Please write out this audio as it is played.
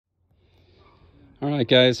All right,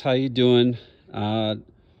 guys, how you doing? I'm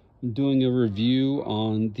doing a review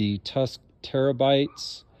on the Tusk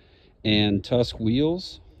Terrabites and Tusk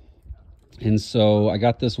wheels. And so I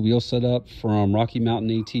got this wheel set up from Rocky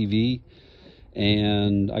Mtn ATV,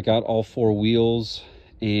 and I got all four wheels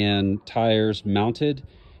and tires mounted,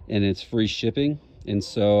 and it's free shipping. And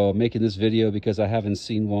so I'm making this video because I haven't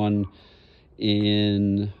seen one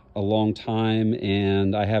in a long time,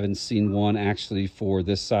 and I haven't seen one actually for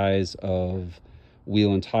this size of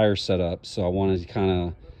wheel and tire setup, so I wanted to kind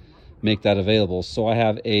of make that available. So I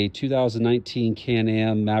have a 2019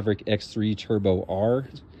 Can-Am Maverick X3 Turbo R,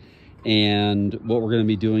 and what we're going to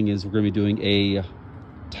be doing is we're going to be doing a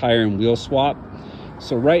tire and wheel swap.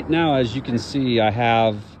 So right now, as you can see,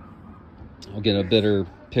 I'll get a better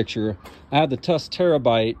picture. I have the Tusk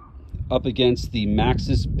Terrabite up against the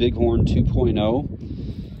Maxxis Bighorn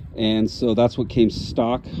 2.0, and so that's what came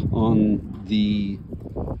stock on the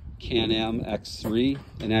Can-Am X3.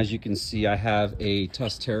 And as you can see, I have a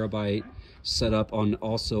Tusk Terrabite set up on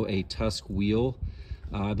also a Tusk wheel.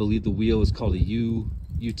 I believe the wheel is called a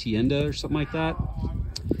Utienda or something like that.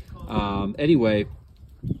 Anyway,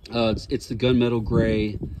 it's the gunmetal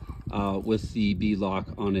gray with the B-lock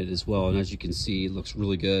on it as well. And as you can see, it looks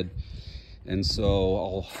really good. And so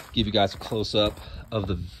I'll give you guys a close-up of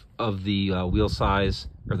the wheel size,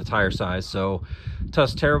 or the tire size. So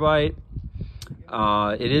Tusk Terrabite,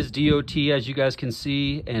 it is DOT, as you guys can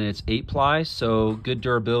see, and it's 8-ply, so good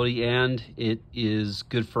durability, and it is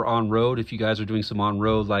good for on-road. If you guys are doing some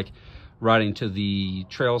on-road, like riding to the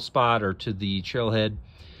trail spot or to the trailhead,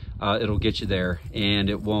 it'll get you there, and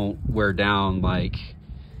it won't wear down like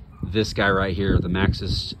this guy right here, the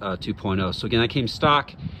Maxxis 2.0. So again, that came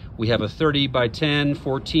stock. We have a 30x10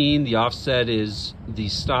 14. The offset is the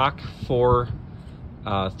stock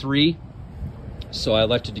 4.3. So I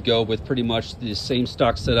elected to go with pretty much the same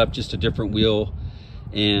stock setup, just a different wheel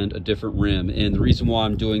and a different rim. And the reason why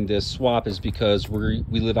I'm doing this swap is because we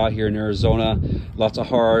live out here in Arizona, lots of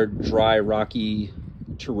hard, dry, rocky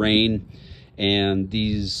terrain, and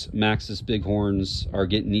these Maxxis Bighorns are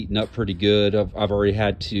getting eaten up pretty good. I've already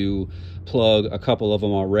had to plug a couple of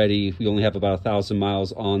them already. We only have about 1,000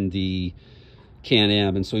 miles on the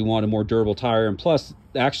Can-Am, and so we want a more durable tire. And plus,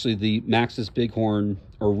 actually, the Maxxis Bighorn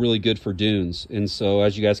are really good for dunes. And so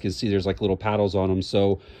as you guys can see, there's like little paddles on them.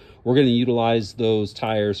 So we're going to utilize those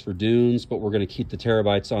tires for dunes, but we're going to keep the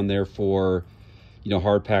Terrabites on there for,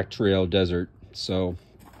 hard pack trail desert. So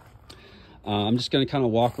I'm just going to kind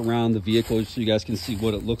of walk around the vehicle so you guys can see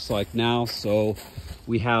what it looks like now. So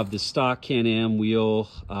we have the stock Can-Am wheel,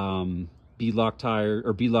 B-lock tire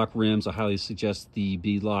or B-lock rims. I highly suggest the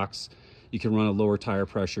B-locks. You can run a lower tire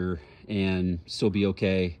pressure and still be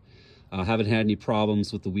okay. Haven't had any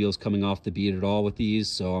problems with the wheels coming off the bead at all with these,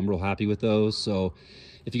 so I'm real happy with those. So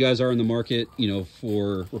if you guys are in the market,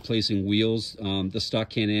 for replacing wheels, the stock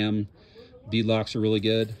Can-Am B-locks are really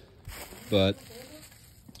good, but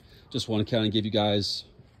just want to kind of give you guys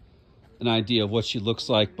an idea of what she looks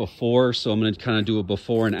like before. So I'm going to kind of do a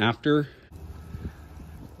before and after.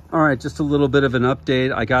 All right, just a little bit of an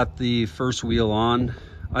update. I got the first wheel on.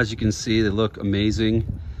 As you can see, they look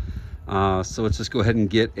amazing. So let's just go ahead and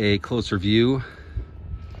get a closer view.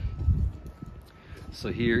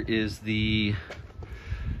 So here is the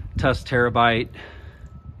Tusk Terrabite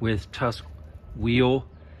with Tusk wheel.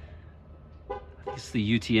 It's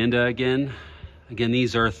the Utienda again. Again,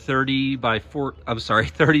 these are 30 by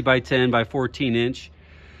 10 by 14 inch.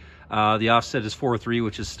 The offset is 4.3,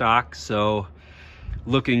 which is stock. So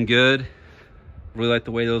looking good. Really like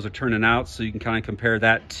the way those are turning out. So you can kind of compare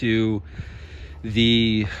that to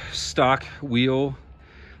the stock wheel,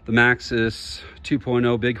 the Maxxis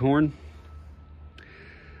 2.0 Bighorn.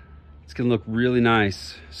 It's gonna look really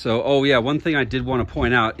nice. So, oh yeah, one thing I did want to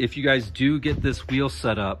point out, if you guys do get this wheel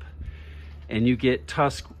set up and you get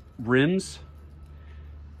Tusk rims,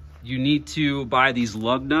 you need to buy these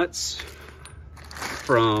lug nuts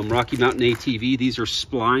from Rocky Mtn ATV. These are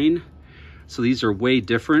spline, so these are way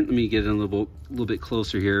different. Let me get in a little bit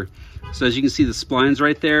closer here. So as you can see, the splines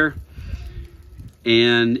right there.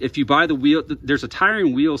 And if you buy the wheel, there's a tire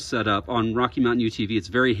and wheel setup on Rocky Mtn ATV. It's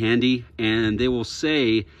very handy, and they will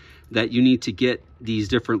say that you need to get these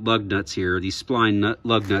different lug nuts here, these spline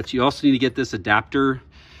lug nuts. You also need to get this adapter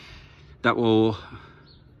that will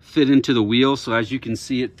fit into the wheel. So as you can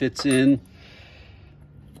see, it fits in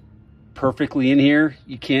perfectly in here.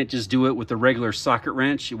 You can't just do it with a regular socket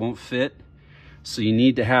wrench. It won't fit. So you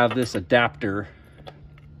need to have this adapter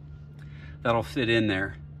that'll fit in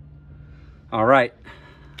there. All right,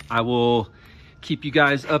 I will keep you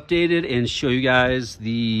guys updated and show you guys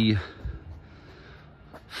the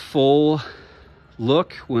full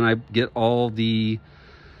look when I get all the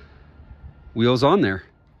wheels on there.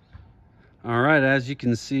 All right, as you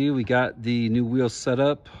can see, we got the new wheels set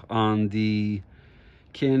up on the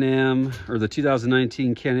Can-Am, or the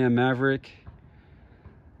 2019 Can-Am Maverick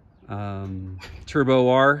Turbo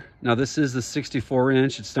R. Now this is the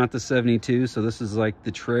 64-inch, it's not the 72, so this is like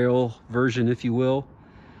the trail version, if you will.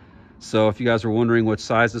 So if you guys were wondering what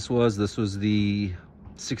size this was the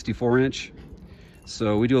 64-inch.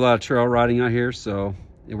 So we do a lot of trail riding out here, so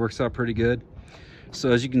it works out pretty good.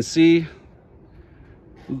 So as you can see,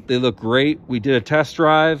 they look great. We did a test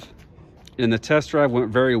drive, and the test drive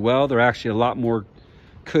went very well. They're actually a lot more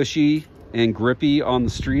cushy and grippy on the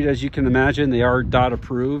street, as you can imagine. They are DOT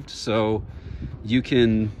approved, so you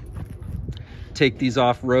can take these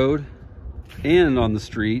off-road and on the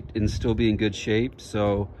street and still be in good shape.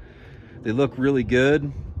 So they look really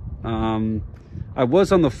good. I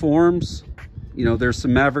was on the forums, you know, there's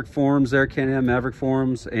some Maverick forums there, Can-Am Maverick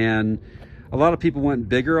forums, and a lot of people went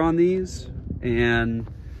bigger on these, and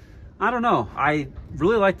I don't know, I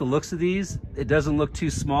really like the looks of these. It doesn't look too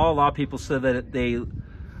small. A lot of people said that they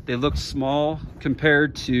look small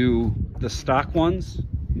compared to the stock ones,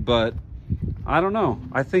 but I don't know,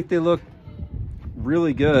 I think they look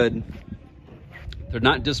really good. They're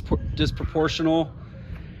not disproportional.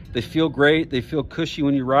 They feel great. They feel cushy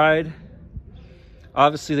when you ride.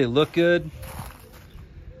 Obviously they look good.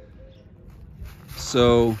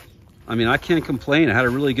 So, I mean, I can't complain. I had a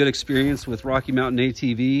really good experience with Rocky Mtn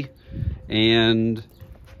ATV, and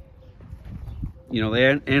you know, they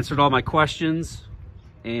answered all my questions,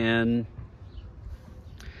 and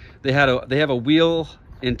they have a wheel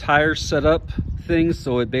and tire setup thing,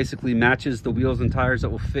 so it basically matches the wheels and tires that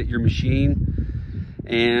will fit your machine,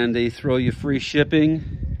 and they throw you free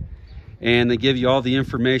shipping, and they give you all the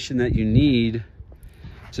information that you need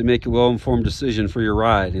to make a well-informed decision for your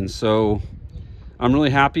ride. And so I'm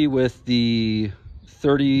really happy with the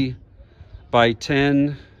 30 by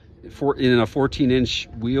 10 in a 14-inch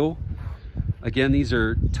wheel. Again, these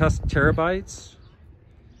are Tusk Terrabites,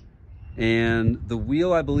 and the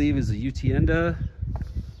wheel, I believe, is a Utienda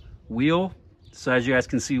wheel. So as you guys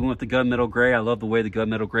can see, we went with the gunmetal gray. I love the way the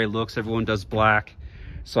gunmetal gray looks. Everyone does black,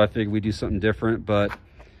 so I figured we'd do something different, but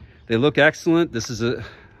they look excellent. This is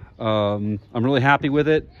I'm really happy with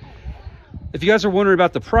it. If you guys are wondering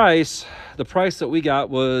about the price that we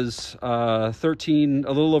got was a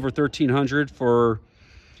little over $1,300 for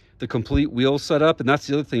the complete wheel setup. And that's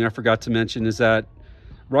the other thing I forgot to mention, is that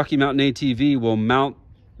Rocky Mtn ATV will mount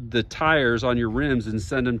the tires on your rims and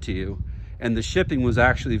send them to you. And the shipping was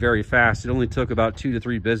actually very fast. It only took about 2 to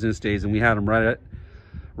 3 business days, and we had them right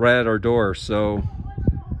at our door. So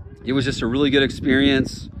it was just a really good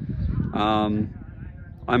experience.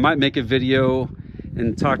 I might make a video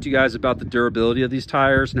and talk to you guys about the durability of these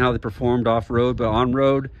tires and how they performed off-road, but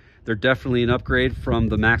on-road, they're definitely an upgrade from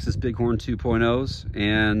the Maxxis Bighorn 2.0s,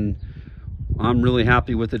 and I'm really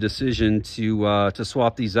happy with the decision to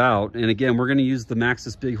swap these out. And again, we're going to use the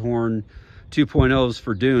Maxxis Bighorn 2.0s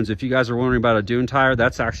for dunes. If you guys are wondering about a dune tire,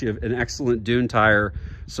 that's actually an excellent dune tire.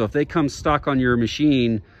 So if they come stock on your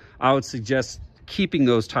machine, I would suggest keeping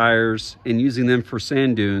those tires and using them for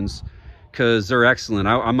sand dunes, because they're excellent.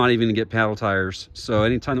 I'm not even gonna get paddle tires. So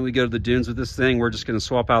anytime that we go to the dunes with this thing, we're just gonna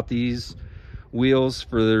swap out these wheels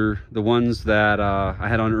for the ones that I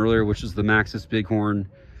had on earlier, which is the Maxxis Bighorn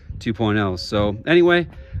 2.0. So anyway,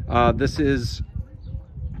 this is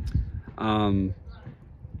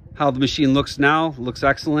how the machine looks now. Looks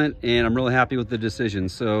excellent, and I'm really happy with the decision.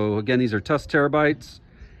 So again, these are Tusk Terrabites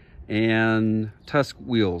and Tusk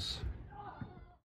wheels.